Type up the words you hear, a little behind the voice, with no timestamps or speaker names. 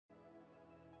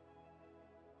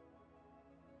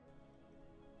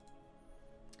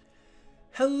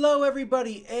Hello,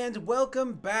 everybody, and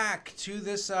welcome back to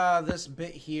this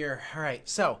bit here. All right,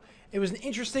 so it was an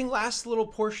interesting last little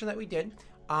portion that we did.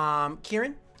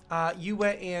 Kieran, you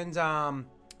went and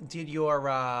did your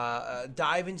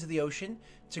dive into the ocean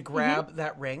to grab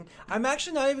that ring. I'm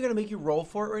actually not even going to make you roll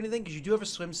for it or anything because you do have a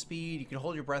swim speed. You can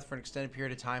hold your breath for an extended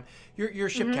period of time. You're a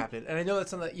ship captain, and I know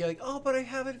that's something that you're like, oh, but I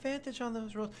have advantage on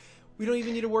those rolls. We don't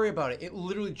even need to worry about it. It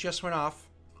literally just went off.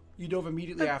 You dove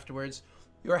immediately afterwards.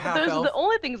 You're a half elf. Those are the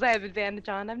only things I have advantage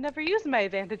on. I've never used my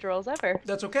advantage rolls ever.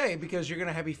 That's okay, because you're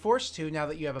going to be forced to now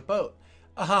that you have a boat.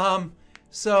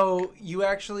 So you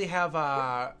actually have,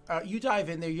 you dive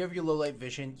in there, you have your low light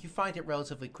vision, you find it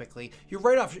relatively quickly. You're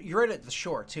right at the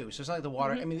shore, too, so it's not like the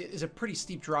water, I mean, it's a pretty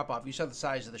steep drop-off. You saw the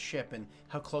size of the ship and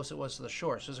how close it was to the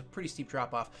shore, so it's a pretty steep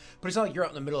drop-off. But it's not like you're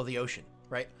out in the middle of the ocean,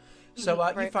 right? So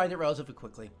you find it relatively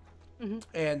quickly.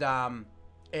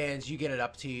 And you get it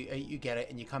up to, you get it,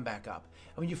 and you come back up.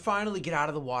 And when you finally get out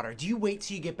of the water, do you wait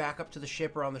till you get back up to the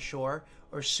ship or on the shore?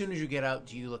 Or as soon as you get out,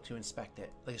 do you look to inspect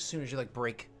it? Like, as soon as you, like,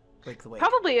 break the wake?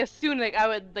 Probably as soon, like, I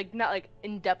would, like, not, like,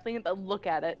 in-depthly, but look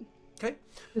at it. Okay.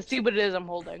 To see what it is I'm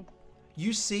holding.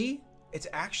 You see, it's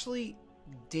actually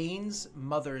Dane's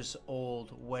mother's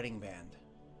old wedding band.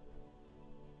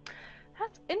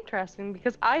 That's interesting,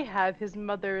 because I have his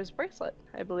mother's bracelet,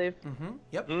 I believe.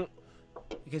 Yep.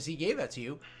 Because he gave that to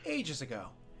you ages ago.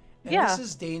 And Yeah. this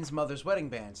is Dane's mother's wedding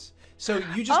bands. So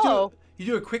you just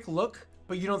do a quick look,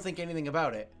 but you don't think anything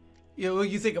about it.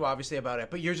 You think obviously about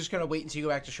it, but you're just going to wait until you go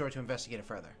back to shore to investigate it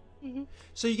further.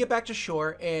 So you get back to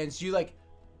shore, and do you, like,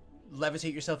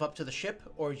 levitate yourself up to the ship,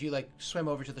 or do you, like, swim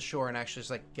over to the shore and actually just,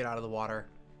 like, get out of the water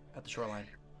at the shoreline?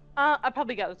 I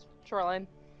probably got the shoreline.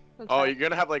 That's Oh, fine. you're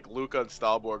gonna have like Luca and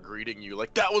Stalbor greeting you,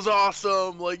 like that was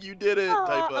awesome, like you did it.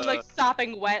 Type of. I'm like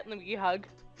sopping wet and we hug.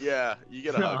 Yeah, you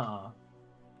get a hug.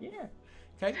 Yeah.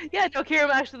 Okay. Yeah, no, Kieran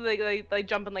actually like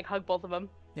jump and like hug both of them.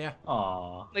 Yeah.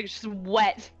 Aw. Like just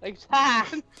wet, like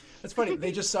That's funny.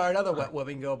 They just saw another wet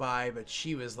woman go by, but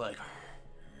she was like...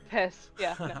 piss.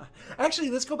 Yeah. No. Actually,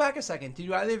 let's go back a second. Did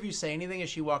either of you say anything as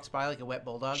she walks by like a wet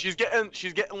bulldog? She's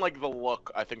getting like the look,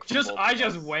 I think. From both I of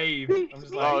just us. wave. I'm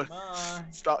just like, bye.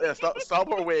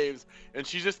 Stalbor waves, and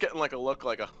she's just getting like a look,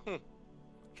 like a.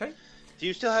 Okay. Do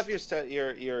you still have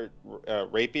your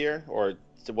rapier or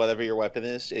whatever your weapon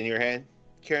is in your hand,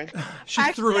 Kieran? She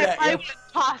threw it at I you. would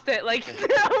toss it like.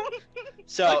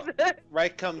 So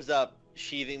Reich comes up,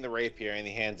 sheathing the rapier, and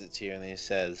he hands it to you, and he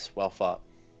says, "Well fought."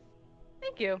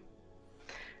 Thank you.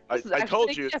 I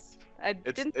told you, I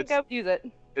didn't think I would use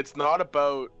it. it's not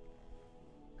about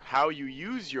how you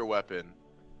use your weapon.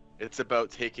 It's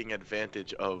about taking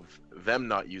advantage of them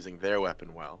not using their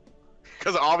weapon well.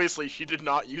 Because obviously she did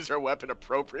not use her weapon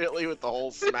appropriately with the whole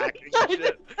smacking and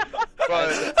shit.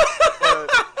 But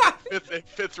it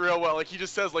fits real well. Like he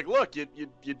just says, like, look, you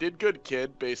did good,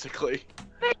 kid. Basically.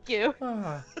 Thank you.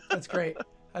 That's great.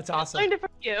 That's awesome. Learned it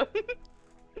from you.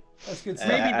 That's good stuff.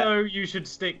 Maybe though you should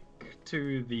stick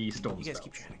to the storm You guys spells.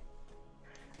 keep chatting.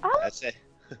 That's it.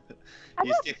 I'm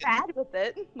You not stick it. bad with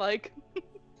it. Like.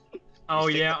 Oh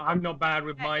stick yeah, it. I'm not bad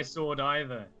with my sword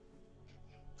either.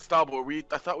 Stalbor,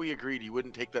 I thought we agreed you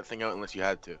wouldn't take that thing out unless you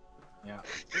had to. Yeah.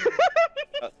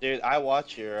 Dude, I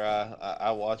watch your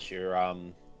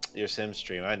sim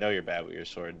stream. I know you're bad with your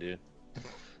sword, dude.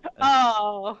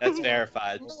 Oh. That's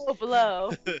verified. Low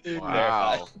blow.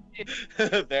 Wow.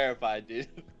 Verified. Verified, dude.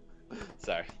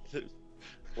 Sorry.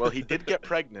 Well, he did get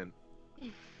pregnant.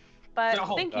 But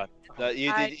Oh, thank you.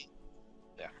 You I-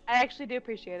 did. I actually do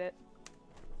appreciate it.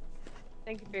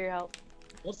 Thank you for your help.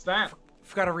 What's that?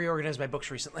 Forgot to reorganize my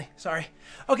books recently. Sorry.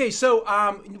 Okay, so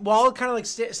while kind of like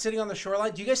sitting on the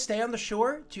shoreline, do you guys stay on the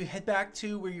shore? Do you head back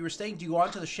to where you were staying? Do you go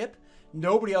onto the ship?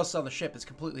 Nobody else is on the ship. It's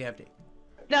completely empty.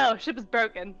 No, ship is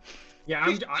broken. Yeah,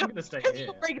 I'm gonna stay here.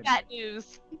 Break that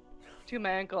news to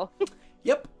my uncle.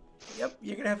 Yep.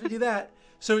 You're gonna have to do that.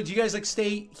 So do you guys like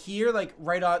stay here, like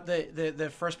right on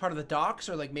the first part of the docks,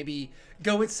 or like maybe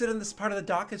go and sit on this part of the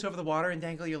dock that's over the water and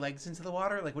dangle your legs into the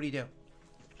water? Like, what do you do?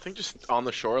 I think just on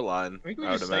the shoreline. I think we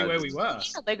I would just stay where imagine. we were.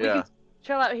 Like we Yeah. can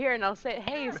chill out here, and I'll say,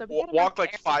 "Hey, so we gotta Walk go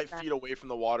like there 5 now. feet away from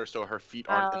the water so her feet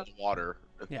aren't in the water.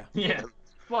 Yeah. Yeah.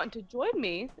 Want to join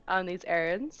me on these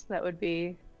errands? That would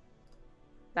be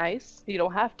nice. You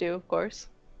don't have to, of course.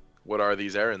 What are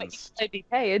these Like, errands? I'd be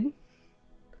paid.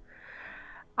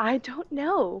 I don't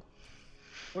know.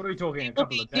 What are we talking? A It will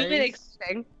couple be of new and days?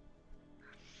 exciting.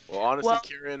 Well, honestly, well,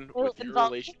 Kieran, It'll with your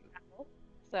involve relation, travel,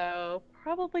 so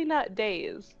probably not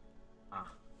days.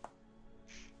 Ah.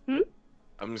 I'm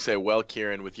gonna say, well,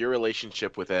 Kieran, with your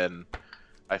relationship with N,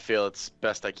 I feel it's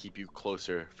best I keep you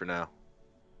closer for now.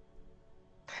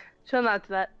 Chill not to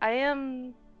that. I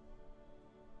am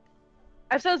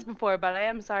I've said this before, but I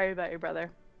am sorry about your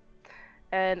brother.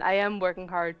 And I am working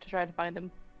hard to try to find him.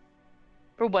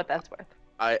 For what that's worth.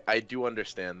 I do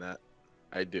understand that.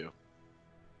 I do.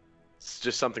 It's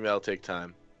just something that'll take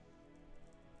time.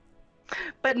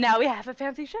 But now we have a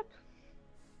fancy ship.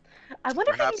 I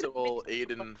wonder Perhaps if it will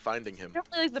aid in finding him. I don't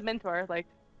really like the mentor, like,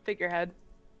 figurehead.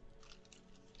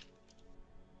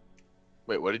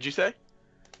 Wait, what did you say?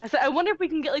 I said, I wonder if we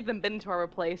can get, like, the mentor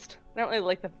replaced. I don't really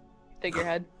like the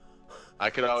figurehead. I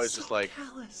could always just like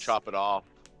chop it off.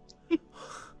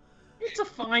 It's a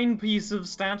fine piece of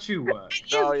statue work.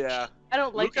 Oh yeah. I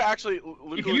don't like Luca it. actually.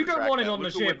 Luca If would you don't track want it that. on the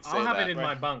Luca ship, would say I'll have that, it in right?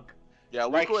 my bunk. Yeah,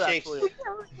 Right, Luca would shakes. actually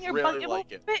Your really bunk, it like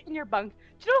won't it. fit in your bunk.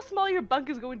 Do you know how small your bunk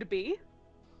is going to be?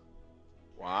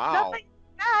 Wow. Not like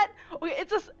that. Okay,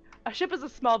 it's a ship is a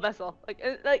small vessel.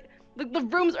 Like the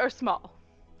rooms are small.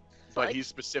 So, But like, he's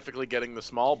specifically getting the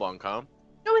small bunk, huh?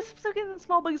 no, it's still getting a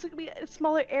small bunk. It's gonna be a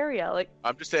smaller area. Like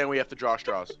I'm just saying we have to draw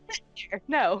straws. here.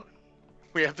 No,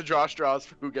 We have to draw straws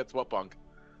for who gets what bunk.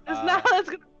 that's not how that's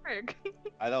gonna work.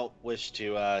 I don't wish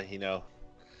to,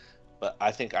 but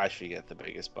I think I should get the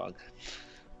biggest bunk.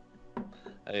 I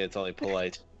think it's only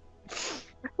polite.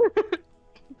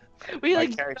 We My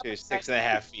like character is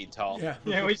 6.5 feet tall. Yeah.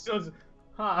 Yeah, we still.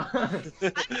 Huh. I'm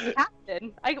the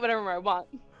captain. I get whatever I want.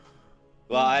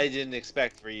 Well, I didn't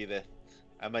expect for you to.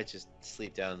 I might just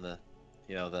sleep down the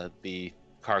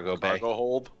cargo bay. Cargo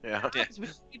hold. Yeah. Yeah.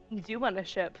 We can do on a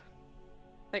ship.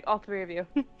 Like all three of you.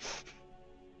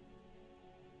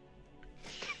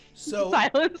 So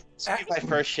Silence. This will be my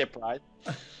first ship ride.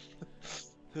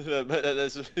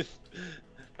 That's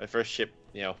my first ship,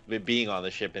 being on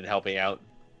the ship and helping out.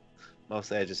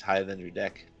 Mostly I just hide under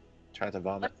deck, trying to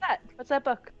vomit. What's that? What's that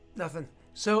book? nothing.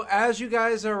 So as you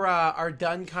guys are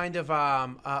done, kind of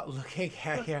looking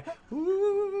at here,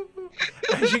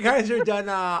 as you guys are done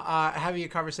having a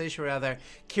conversation with other,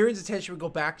 Kieran's attention would go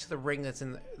back to the ring that's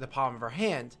in the palm of her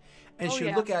hand, and Oh, she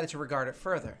would yeah. look at it to regard it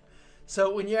further.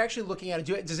 So when you're actually looking at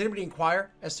it, does anybody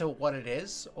inquire as to what it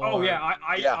is? Or... Oh yeah,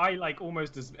 I Yeah. like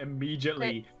almost as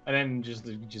immediately, and then just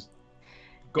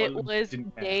It was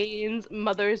didn't care. Dane's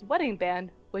mother's wedding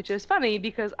band, which is funny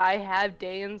because I have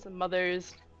Dane's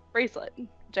mother's bracelet,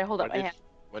 which I hold up my hand.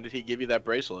 When did he give you that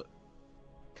bracelet?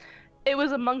 It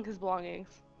was among his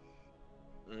belongings.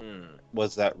 Mm.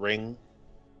 Was that ring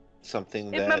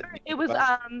something that? Remember, it was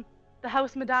the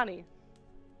House Madani.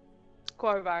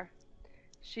 Corvar.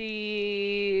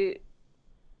 She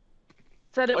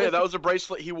said it Oh was yeah, that was a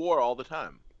bracelet he wore all the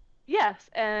time. yes,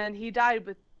 and he died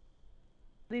with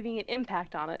leaving an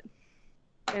impact on it.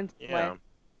 In some Yeah. way.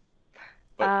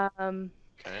 But- Um,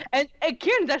 Okay. and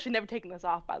Kieran's actually never taken this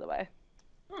off, by the way.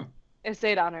 Hmm. It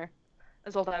stayed on her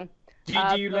this whole time. Do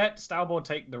but- you let Stalbor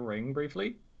take the ring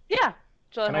briefly? Yeah.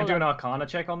 Shall Can I hold do an up? Arcana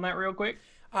check on that real quick?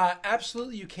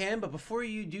 Absolutely, you can. But before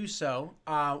you do so,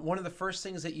 one of the first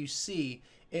things that you see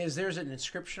is there's an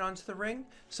inscription onto the ring.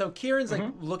 So Kieran's like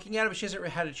looking at it, but she hasn't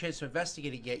had a chance to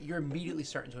investigate it yet. You're immediately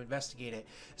starting to investigate it.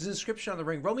 There's an inscription on the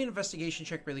ring. Roll me an investigation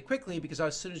check really quickly, because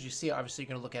as soon as you see it, obviously you're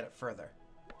going to look at it further.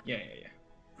 Yeah.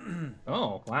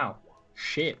 Oh wow,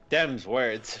 shit. Them's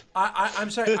words. I'm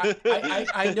sorry.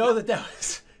 I know that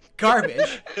was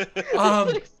garbage.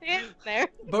 Stand there.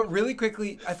 But really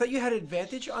quickly, I thought you had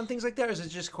advantage on things like that, or is it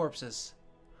just corpses?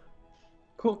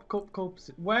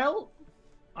 Corpse. Well,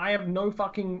 I have no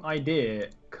fucking idea,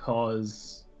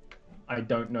 cause I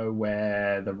don't know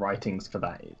where the writings for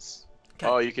that is. Okay.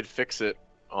 Oh, you could fix it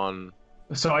on.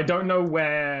 So I don't know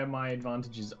where my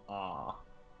advantages are.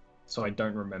 So I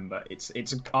don't remember. It's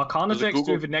Arcana Does it checks to do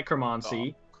Google- with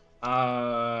necromancy,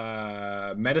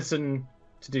 medicine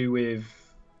to do with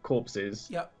corpses,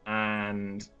 Yep.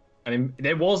 and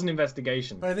there was an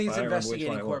investigation. But I think it's don't remember which one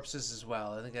investigating it was. corpses as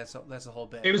well. I think that's the whole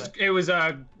bit. It was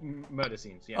but- murder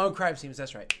scenes. Yeah. Oh, crime scenes.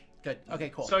 That's right. Good. Okay,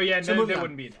 cool. So yeah, So no, moving there on.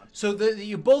 wouldn't be enough. So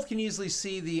you both can easily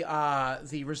see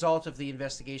the result of the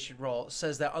investigation roll. It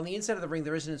says that on the inside of the ring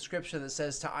there is an inscription that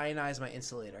says "to ionize my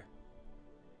insulator."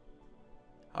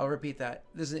 I'll repeat that.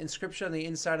 There's an inscription on the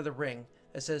inside of the ring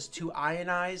that says "to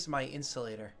ionize my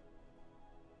insulator."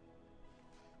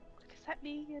 What does that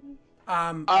mean?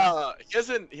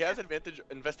 He has advantage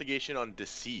investigation on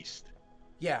deceased.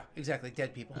 Yeah, exactly.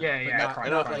 Dead people. Yeah, But yeah, Not, crime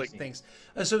not scene. like things.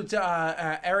 So,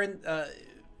 Aaron,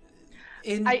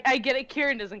 in. I get it.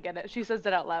 Kieran doesn't get it. She says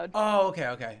it out loud. Oh,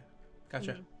 okay.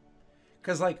 Gotcha. Mhm.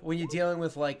 Because like when you're dealing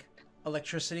with like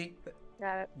electricity,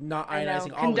 Got it. not I know.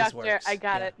 ionizing always Conductor, works. I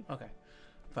got Yeah, it. Okay.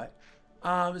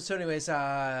 But so anyways,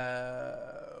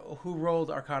 who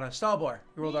rolled Arcana? Stalbor.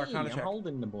 You rolled Arcana I'm check.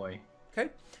 holding the boy. Okay.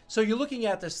 So you're looking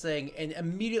at this thing, and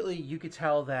immediately you could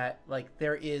tell that like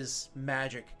there is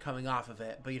magic coming off of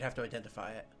it, but you'd have to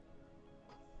identify it.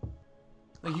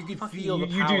 Like you could Fuck feel the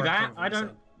you power. do that. coming from this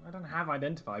thing. I don't have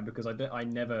identify because I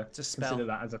never It's a spell. consider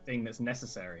that as a thing that's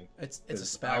necessary. It's a 'Cause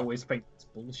spell I always think it's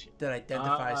bullshit. that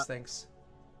identifies things.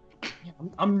 Yeah,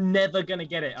 I'm never gonna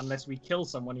get it unless we kill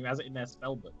someone who has it in their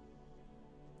spell book.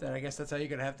 Then I guess that's how you're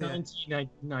gonna have to.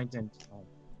 19identify.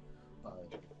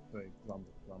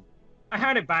 I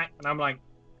had it back, and I'm like,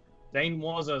 Dane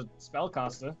was a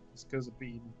spellcaster. It's because of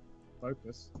being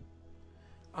focused.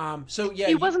 So yeah,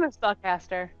 He wasn't a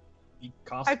spellcaster. He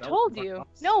cast I spells told with you. my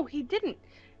class. No, he didn't.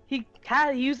 He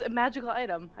had used a magical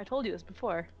item. I told you this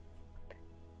before.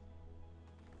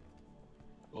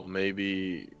 Well,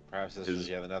 maybe. Perhaps this is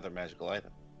yet another magical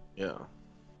item. Yeah.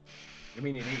 I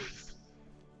mean, it is.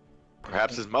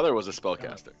 Perhaps his mother was a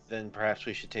spellcaster. Then perhaps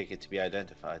we should take it to be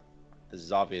identified. This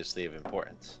is obviously of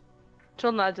importance.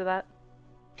 She'll nod to that.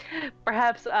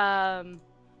 Perhaps my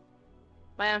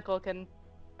uncle can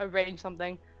arrange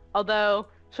something. Although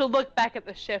she'll look back at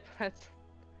the ship. That's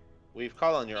We've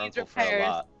called on your Needs uncle for a repairs.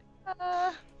 lot.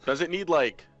 Does it need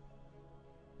like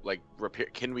repair?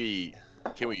 Can we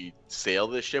sail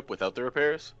this ship without the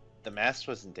repairs? The mast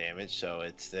wasn't damaged, so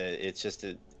it's just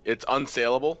a. It's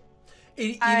unsailable.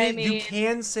 you mean-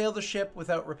 can sail the ship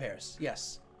without repairs.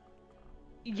 Yes.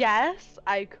 yes,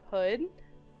 I could.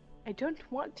 I don't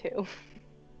want to.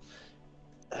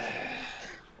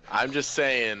 I'm just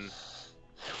saying.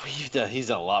 He's done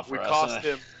a lot for We us. cost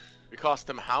him. We cost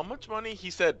him how much money? He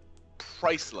said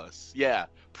priceless. Yeah,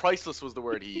 priceless was the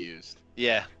word he used.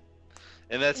 Yeah,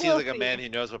 and that seems We'll like a see. man who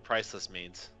knows what priceless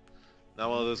means. Not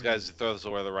one of those guys who throws the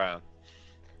word around.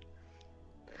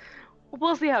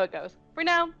 We'll see how it goes. For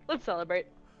now, let's celebrate.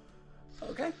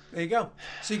 Okay. There you go.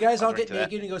 So you guys I'll all drink get to that.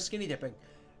 naked and go skinny dipping.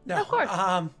 No. Of course.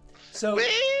 So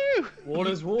Woo!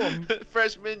 Water's warm.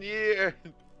 Freshman year.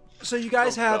 So you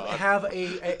guys Oh, have God. have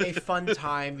a fun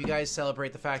time. You guys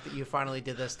celebrate the fact that you finally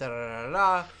did this, da da da da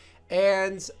da.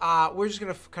 And we're just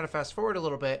gonna kind of fast forward a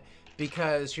little bit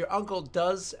because your uncle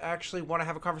does actually want to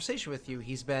have a conversation with you.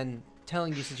 He's been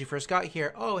telling you since you first got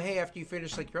here. Oh, hey, after you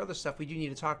finish like your other stuff, we do need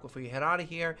to talk before you head out of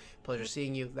here. Pleasure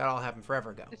seeing you. That all happened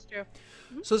forever ago. It's true.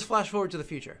 So let's flash forward to the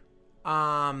future.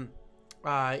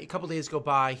 A couple days go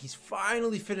by. He's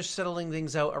finally finished settling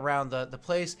things out around the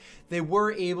place. They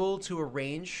were able to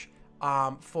arrange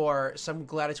for some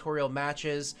gladiatorial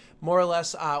matches. More or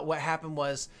less, what happened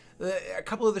was a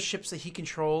couple of the ships that he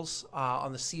controls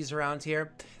on the seas around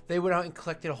here, they went out and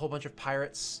collected a whole bunch of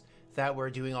pirates that were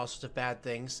doing all sorts of bad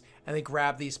things, and they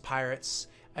grabbed these pirates.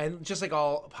 And just like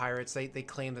all pirates, they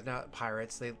claim they're not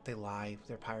pirates. They lie.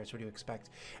 They're pirates. What do you expect?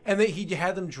 And he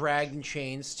had them dragged in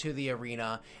chains to the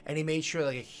arena, and he made sure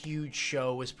like a huge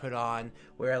show was put on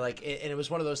where and it was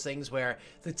one of those things where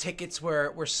the tickets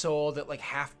were sold at like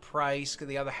half price because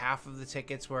the other half of the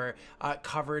tickets were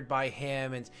covered by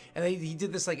him, and he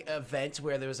did this like event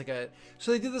where there was like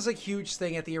so they did this like huge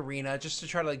thing at the arena just to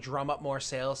try to like drum up more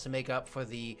sales to make up for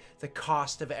the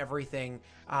cost of everything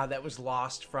that was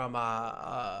lost from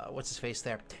what's his face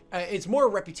there. It's more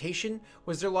reputation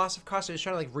was their loss of cost. They was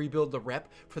trying to like rebuild the rep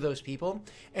for those people,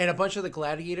 and a bunch of the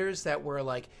gladiators that were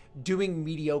like doing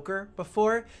mediocre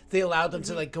before, they allowed them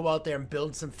to like go out there and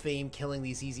build some fame killing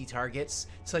these easy targets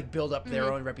to like build up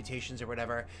their own reputations or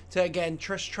whatever to again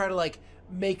try to like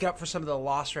make up for some of the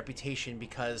lost reputation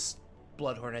because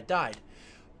Bloodhorn had died.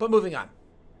 But moving on.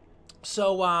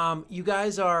 So you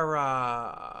guys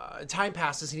are time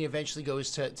passes and he eventually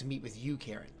goes to meet with you,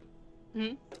 Karen.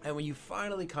 Mhm. And when you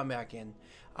finally come back in,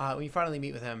 when you finally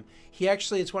meet with him,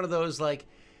 it's one of those like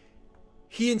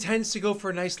he intends to go for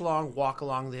a nice long walk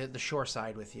along the shore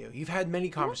side with you. You've had many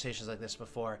conversations like this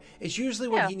before. It's usually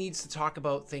when Yeah. he needs to talk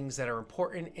about things that are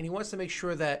important, and he wants to make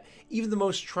sure that even the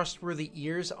most trustworthy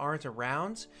ears aren't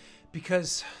around,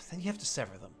 because then you have to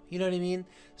sever them. You know what I mean?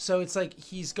 So it's like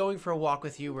he's going for a walk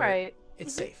with you where Right.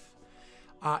 it's safe.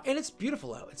 And it's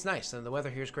beautiful out. It's nice, and the weather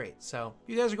here is great. So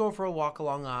you guys are going for a walk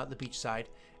along the beach side,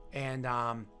 and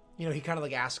he kind of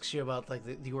like asks you about like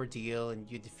the ordeal, and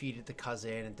you defeated the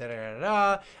cousin, and da da da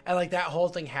da, and like that whole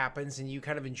thing happens, and you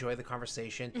kind of enjoy the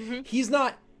conversation. He's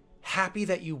not happy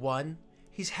that you won.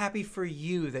 He's happy for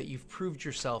you that you've proved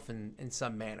yourself in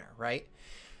some manner, right?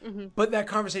 But that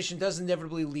conversation does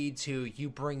inevitably lead to you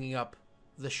bringing up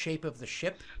the shape of the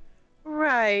ship.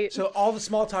 Right. So all the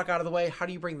small talk out of the way, how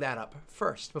do you bring that up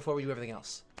first before we do everything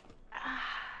else?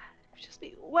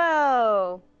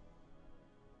 Well,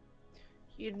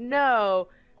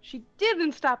 she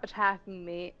didn't stop attacking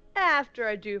me after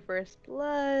I drew first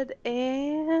blood,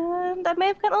 and I may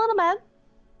have gotten a little mad.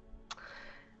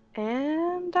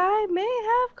 And I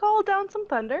may have called down some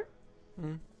thunder.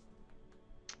 Mhm.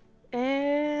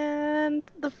 And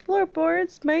the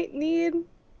floorboards might need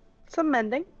some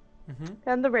mending,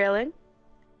 and the railing.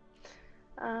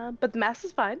 But the mass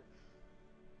is fine,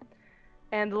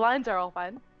 and the lines are all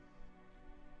fine,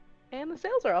 and the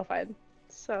sails are all fine.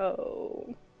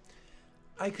 So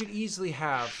I could easily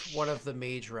have one of the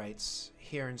mage rights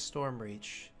here in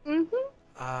Stormreach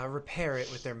repair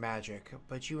it with their magic,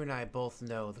 but you and I both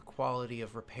know the quality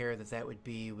of repair that would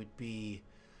be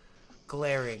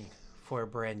glaring for a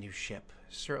brand new ship.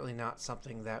 Certainly not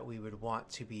something that we would want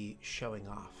to be showing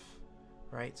off,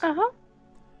 right?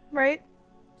 Right.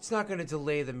 It's not going to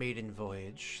delay the maiden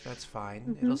voyage. That's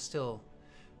fine. It'll still...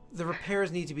 The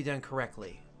repairs need to be done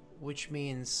correctly, which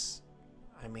means,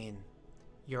 I mean,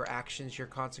 your actions, your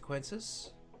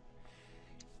consequences.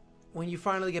 When you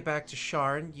finally get back to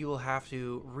Sharn, you will have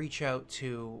to reach out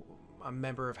to a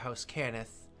member of House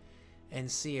Cannith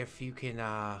and see if you can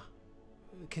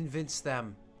convince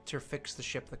them to fix the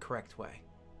ship the correct way,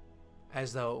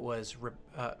 as though it was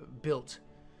built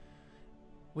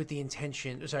with the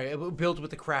intention, built with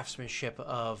the craftsmanship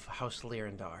of House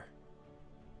Lyrandar.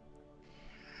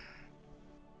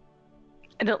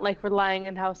 I don't like relying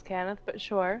on House Cannith, but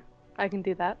sure, I can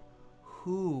do that.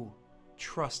 Who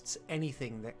trusts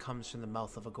anything that comes from the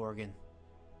mouth of a Gorgon?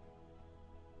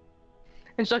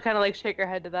 And she'll kind of like shake her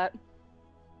head to that.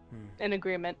 In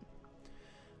agreement.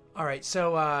 All right,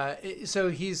 so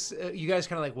he's you guys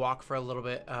kind of like walk for a little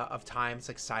bit of time. It's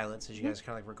like silence as you guys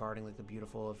kind of like regarding like the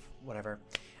beautiful of whatever,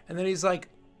 and then he's like,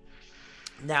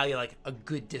 now you're like a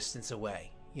good distance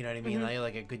away. You know what I mean? Now you're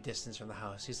like a good distance from the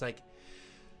house. He's like,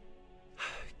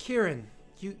 Kieran,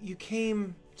 you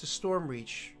came to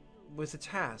Stormreach with a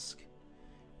task.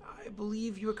 I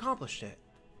believe you accomplished it.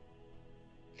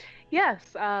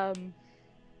 Yes. I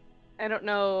don't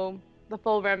know the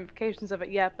full ramifications of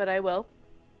it yet, but I will.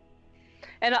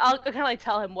 And I'll kind of like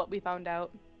tell him what we found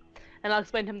out. And I'll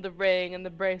explain to him the ring and the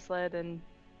bracelet, and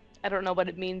I don't know what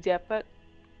it means yet, but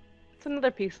it's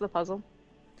another piece of the puzzle.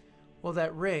 Well,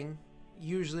 that ring,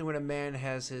 usually when a man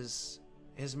has his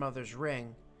mother's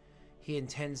ring, he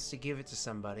intends to give it to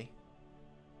somebody.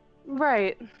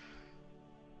 Right.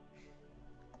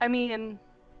 I mean,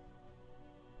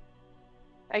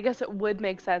 I guess it would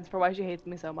make sense for why she hates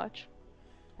me so much.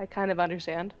 I kind of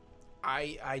understand.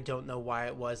 I don't know why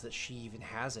it was that she even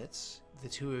has it. The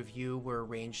two of you were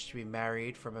arranged to be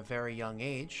married from a very young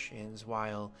age, and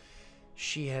while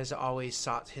she has always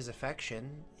sought his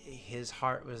affection, his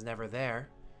heart was never there.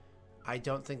 I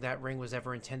don't think that ring was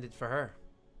ever intended for her.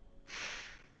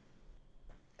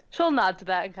 She'll nod to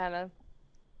that and kind of,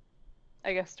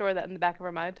 I guess, store that in the back of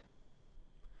her mind.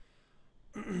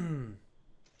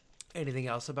 Anything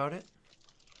else about it?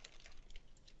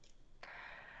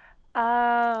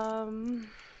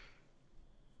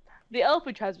 The elf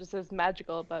we trust says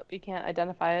magical, but we can't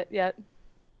identify it yet.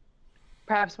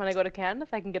 Perhaps when I go to Canada,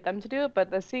 if I can get them to do it, but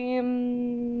that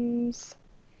seems...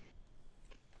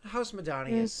 House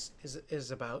Madani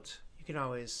is about. You can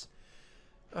always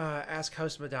ask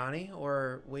House Madani,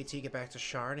 or wait till you get back to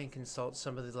Sharn and consult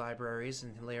some of the libraries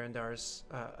and Lyrandar's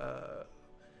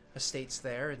estates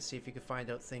there, and see if you can find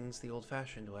out things the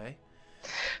old-fashioned way.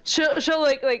 She'll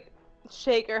like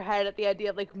shake her head at the idea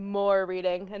of like more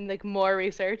reading and like more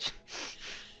research.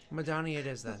 Madani it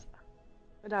is then.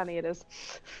 Madani it is.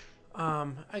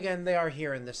 Again, they are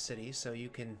here in this city, so you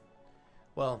can...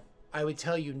 Well, I would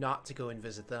tell you not to go and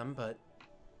visit them, but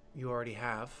you already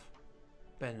have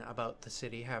been about the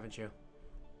city, haven't you?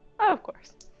 Oh, of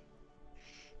course.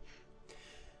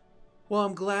 Well,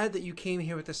 I'm glad that you came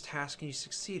here with this task and you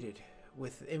succeeded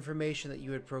with information that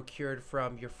you had procured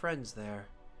from your friends there,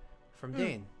 from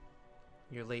Dane,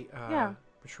 your late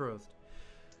betrothed.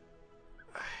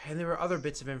 And there were other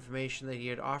bits of information that he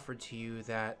had offered to you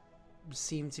that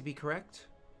seemed to be correct?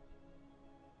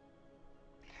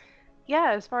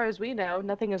 Yeah, as far as we know,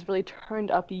 nothing has really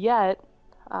turned up yet.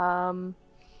 I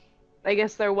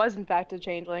guess there was, in fact, a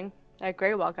changeling at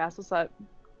Greywall Castle that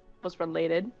was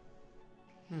related.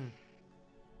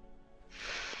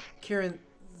 Kieran,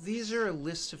 these are a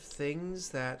list of things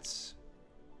that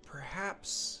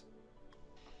perhaps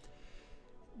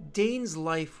Dane's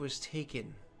life was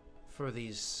taken for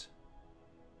these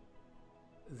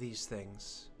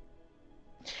things.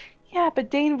 Yeah, but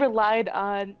Dane relied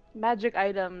on magic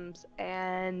items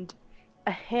and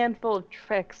a handful of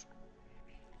tricks.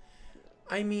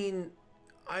 I mean,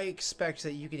 I expect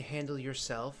that you can handle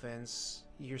yourself and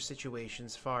your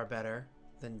situations far better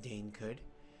than Dane could.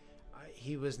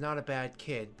 He was not a bad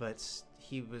kid, but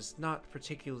he was not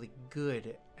particularly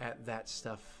good at that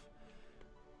stuff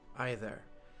either.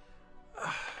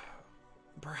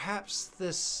 Perhaps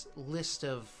this list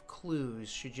of clues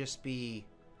should just be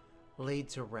laid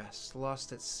to rest,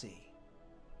 lost at sea.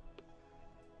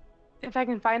 If I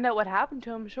can find out what happened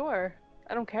to him, sure.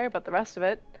 I don't care about the rest of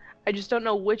it. I just don't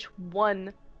know which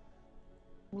one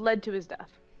led to his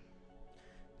death.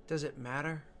 Does it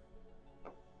matter?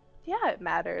 Yeah, it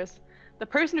matters. The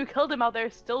person who killed him out there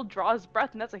still draws breath,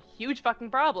 and that's a huge fucking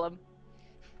problem.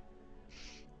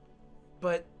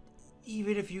 But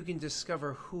even if you can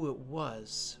discover who it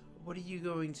was, what are you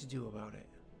going to do about it?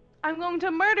 I'm going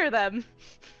to murder them.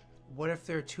 What if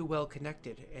they're too well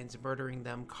connected and murdering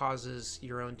them causes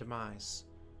your own demise?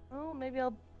 Well, maybe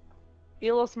I'll be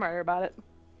a little smarter about it.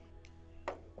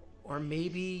 Or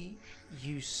maybe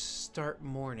you start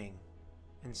mourning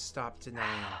and stop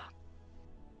denying.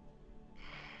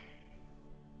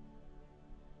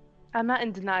 I'm not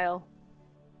in denial.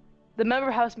 The member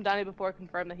of House Madani before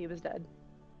confirmed that he was dead.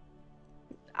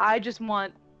 I just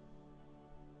want...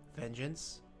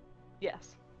 Vengeance?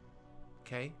 Yes.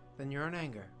 Okay, then you're in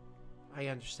anger. I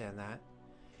understand that.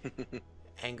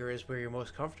 Anger is where you're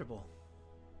most comfortable.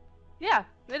 Yeah,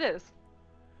 it is.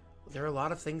 There are a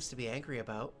lot of things to be angry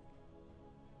about.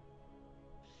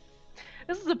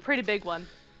 This is a pretty big one.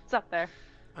 It's up there.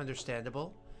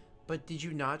 Understandable. But did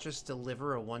you not just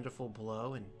deliver a wonderful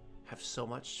blow and have so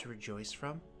much to rejoice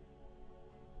from?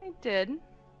 I did.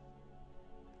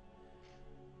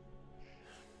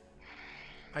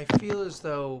 I feel as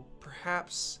though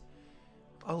perhaps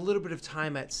a little bit of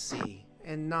time at sea,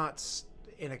 and not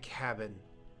in a cabin,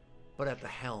 but at the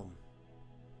helm.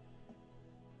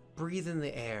 Breathe in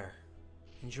the air.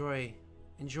 Enjoy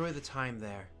the time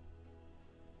there.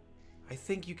 I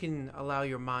think you can allow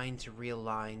your mind to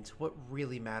realign to what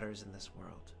really matters in this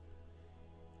world.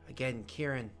 Again,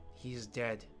 Kieran, he's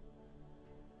dead.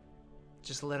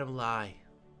 Just let him lie.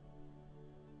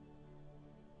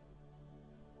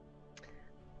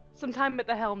 Some time at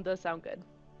the helm does sound good.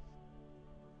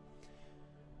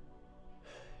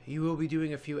 You will be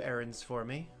doing a few errands for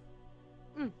me.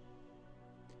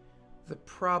 The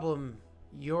problem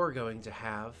you're going to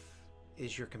have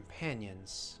is your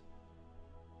companions.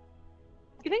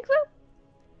 You think so?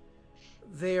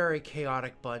 They are a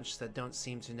chaotic bunch that don't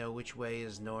seem to know which way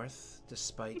is north,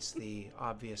 despite the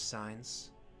obvious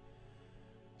signs.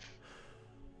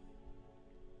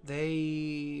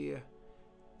 They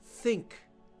think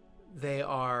they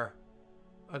are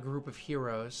a group of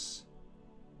heroes,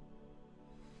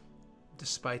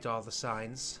 despite all the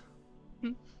signs.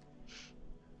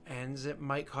 And it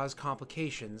might cause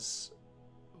complications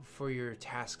for your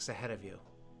tasks ahead of you.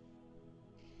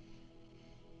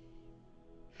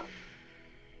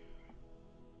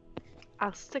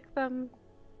 I'll stick them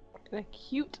in a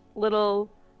cute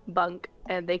little bunk,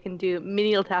 and they can do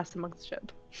menial tasks amongst the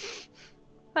ship.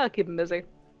 I'll keep them busy.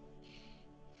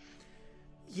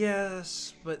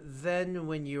 Yes, but then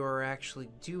when you are actually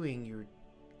doing your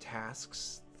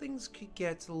tasks, things could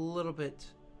get a little bit...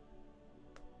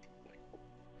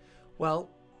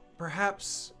 Well,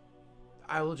 perhaps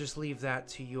I will just leave that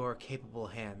to your capable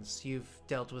hands. You've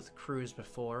dealt with crews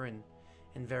before and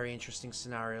in very interesting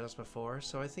scenarios before,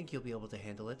 so I think you'll be able to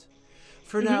handle it.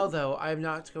 For now, though, I'm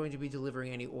not going to be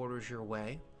delivering any orders your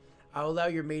way. I'll allow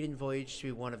your maiden voyage to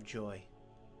be one of joy.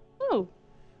 Oh,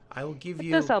 I will give that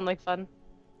you... does sound like fun.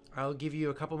 I'll give you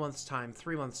a couple months' time,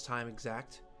 3 months' time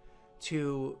exact,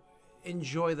 to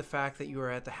enjoy the fact that you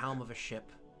are at the helm of a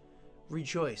ship.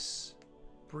 Rejoice.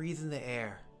 Breathe in the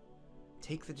air.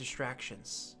 Take the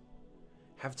distractions.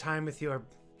 Have time with your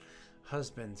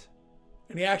husband.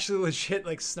 And he actually legit,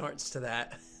 like, snorts to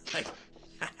that. Like,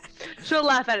 She'll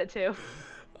laugh at it too.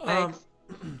 Thanks.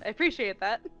 I appreciate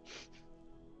that.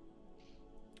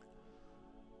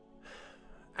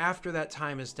 After that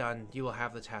time is done, you will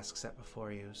have the task set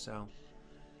before you, so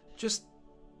just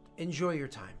enjoy your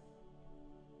time.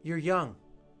 You're young.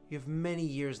 You have many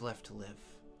years left to live.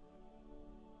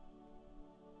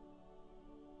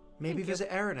 Maybe visit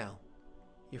Aranel.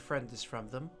 Your friend is from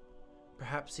them.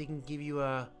 Perhaps he can give you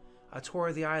a tour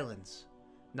of the islands.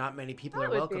 Not many people That are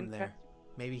would be welcome there. interesting.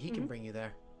 Maybe he can bring you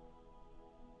there.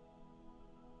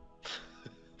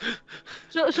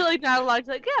 She'll like nod along,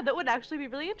 like, yeah, that would actually be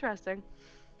really interesting.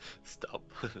 Stop.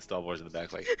 Star Wars in the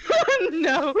back, like,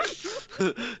 No.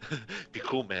 be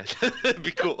cool, man.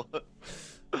 Be cool.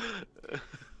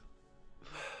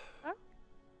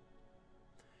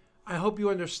 I hope you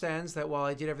understand that while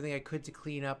I did everything I could to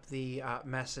clean up the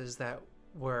messes that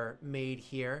were made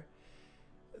here,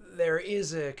 there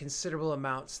is a considerable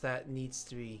amount that needs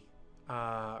to be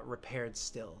repaired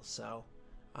still. So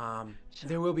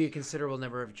there will be a considerable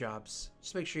number of jobs.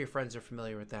 Just make sure your friends are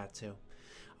familiar with that too.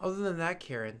 Other than that,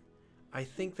 Kieran, I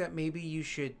think that maybe you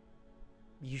should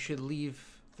leave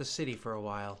the city for a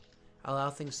while.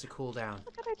 Allow things to cool down.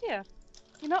 That's a good idea.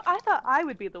 You know, I thought I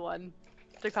would be the one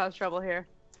to cause trouble here.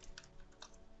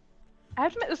 I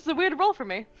have to admit, this is a weird role for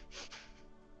me.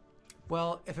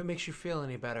 Well, if it makes you feel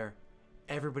any better,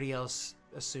 everybody else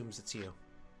assumes it's you.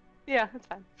 Yeah, that's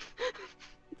fine.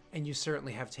 And you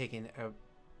certainly have taken a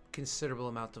considerable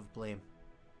amount of blame.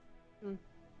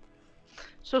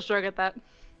 She'll sure get that.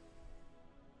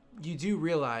 You do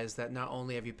realize that not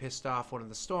only have you pissed off one of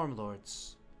the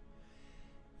Stormlords,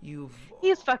 you've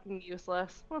He's fucking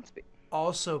useless. Let's be.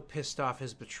 also pissed off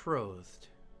his betrothed.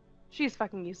 She's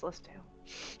fucking useless too.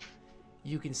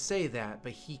 You can say that,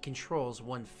 but he controls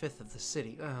 1/5 of the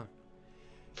city.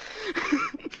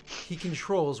 He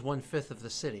controls 1/5 of the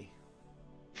city.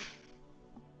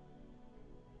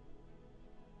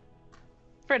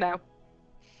 For now.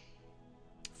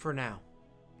 For now.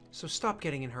 So stop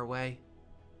getting in her way.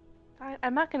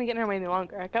 I'm not gonna get in her way any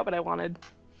longer. I got what I wanted.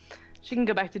 She can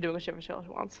go back to doing what she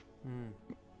wants.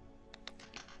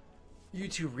 You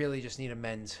two really just need to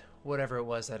mend whatever it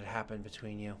was that had happened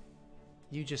between you.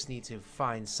 You just need to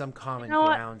find some common You know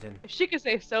what? ground, and If she could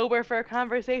stay sober for a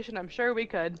conversation, I'm sure we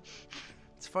could.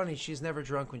 it's funny, she's never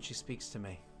drunk when she speaks to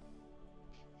me.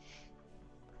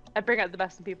 I bring out the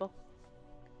best in people.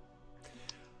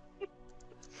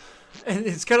 And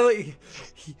it's kind of like,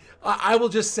 I will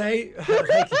just say,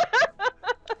 like,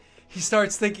 he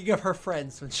starts thinking of her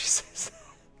friends when she